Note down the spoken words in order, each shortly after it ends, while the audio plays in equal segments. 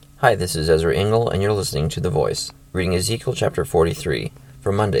Hi, this is Ezra Engel, and you're listening to The Voice, reading Ezekiel chapter 43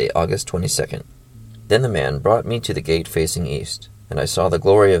 for Monday, August 22nd. Then the man brought me to the gate facing east, and I saw the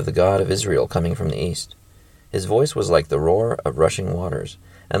glory of the God of Israel coming from the east. His voice was like the roar of rushing waters,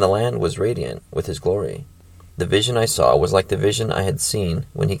 and the land was radiant with his glory. The vision I saw was like the vision I had seen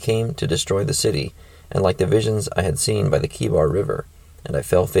when he came to destroy the city, and like the visions I had seen by the Kibar River, and I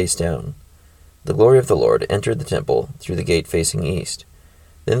fell face down. The glory of the Lord entered the temple through the gate facing east.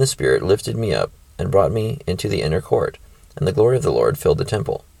 Then the Spirit lifted me up and brought me into the inner court, and the glory of the Lord filled the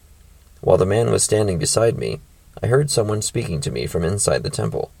temple. While the man was standing beside me, I heard someone speaking to me from inside the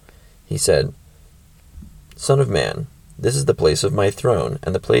temple. He said, "Son of man, this is the place of my throne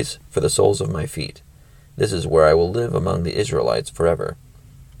and the place for the soles of my feet. This is where I will live among the Israelites forever.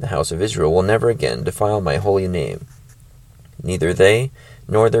 The house of Israel will never again defile my holy name. Neither they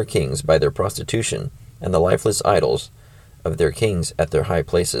nor their kings by their prostitution and the lifeless idols of their kings at their high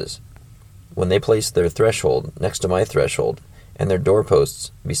places. When they placed their threshold next to my threshold, and their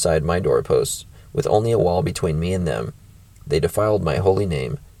doorposts beside my doorposts, with only a wall between me and them, they defiled my holy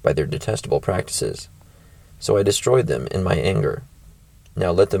name by their detestable practices. So I destroyed them in my anger.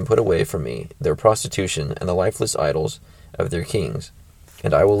 Now let them put away from me their prostitution and the lifeless idols of their kings,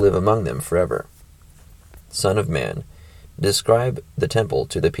 and I will live among them forever. Son of man, describe the temple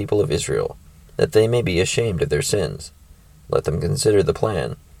to the people of Israel, that they may be ashamed of their sins. Let them consider the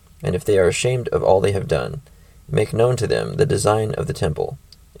plan, and if they are ashamed of all they have done, make known to them the design of the temple,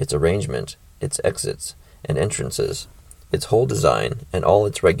 its arrangement, its exits and entrances, its whole design, and all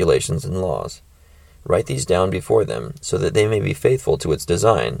its regulations and laws. Write these down before them, so that they may be faithful to its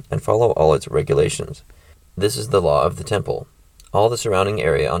design and follow all its regulations. This is the law of the temple. All the surrounding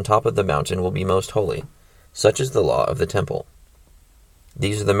area on top of the mountain will be most holy. Such is the law of the temple.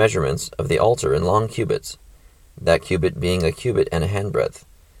 These are the measurements of the altar in long cubits, that cubit being a cubit and a handbreadth.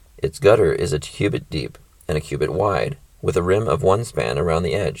 Its gutter is a cubit deep and a cubit wide, with a rim of one span around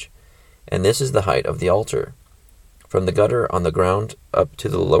the edge. And this is the height of the altar. From the gutter on the ground up to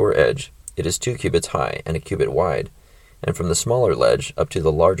the lower edge, it is 2 cubits high and a cubit wide. And from the smaller ledge up to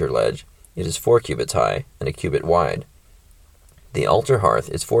the larger ledge, it is 4 cubits high and a cubit wide. The altar hearth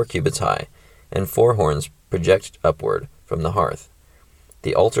is 4 cubits high, and 4 horns project upward from the hearth.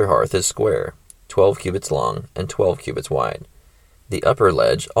 The altar hearth is square, 12 cubits long and 12 cubits wide. The upper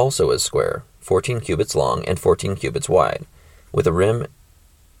ledge also is square, 14 cubits long and 14 cubits wide, with a rim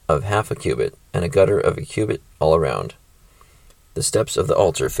of half a cubit and a gutter of a cubit all around. The steps of the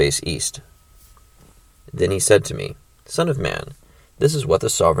altar face east. Then he said to me, Son of man, this is what the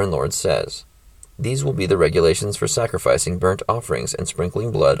Sovereign Lord says. These will be the regulations for sacrificing burnt offerings and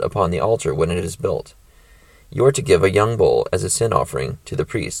sprinkling blood upon the altar when it is built. You are to give a young bull as a sin offering to the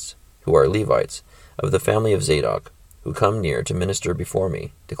priests, who are Levites, of the family of Zadok, who come near to minister before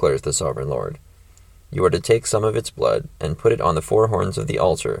me, declares the Sovereign Lord. You are to take some of its blood, and put it on the 4 horns of the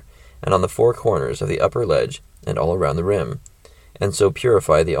altar, and on the 4 corners of the upper ledge, and all around the rim, and so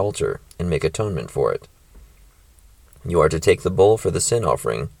purify the altar, and make atonement for it. You are to take the bull for the sin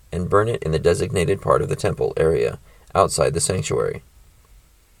offering, and burn it in the designated part of the temple area, outside the sanctuary.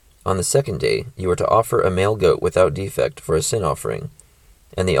 On the 2nd day, you are to offer a male goat without defect for a sin offering,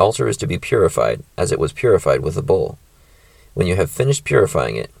 and the altar is to be purified as it was purified with the bull. When you have finished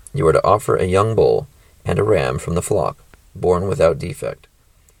purifying it, you are to offer a young bull and a ram from the flock, born without defect.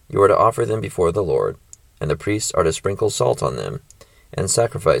 You are to offer them before the Lord, and the priests are to sprinkle salt on them, and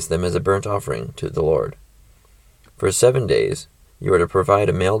sacrifice them as a burnt offering to the Lord. For 7 days, you are to provide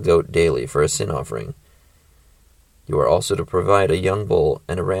a male goat daily for a sin offering. You are also to provide a young bull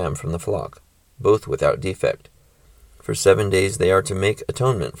and a ram from the flock, both without defect. For 7 days they are to make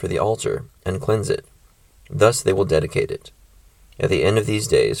atonement for the altar and cleanse it. Thus they will dedicate it. At the end of these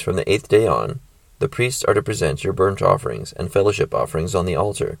days, from the 8th day on, the priests are to present your burnt offerings and fellowship offerings on the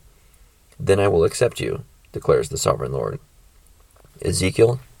altar. Then I will accept you, declares the Sovereign Lord.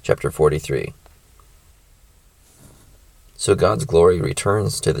 Ezekiel chapter 43. So God's glory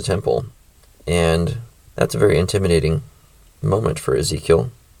returns to the temple, and that's a very intimidating moment for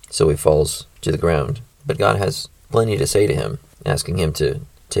Ezekiel, so he falls to the ground. But God has plenty to say to him, asking him to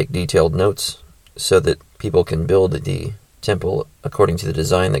take detailed notes so that people can build the temple according to the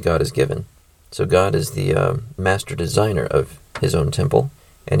design that God has given. So God is the master designer of his own temple,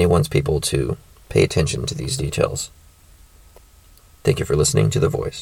 and he wants people to pay attention to these details. Thank you for listening to The Voice.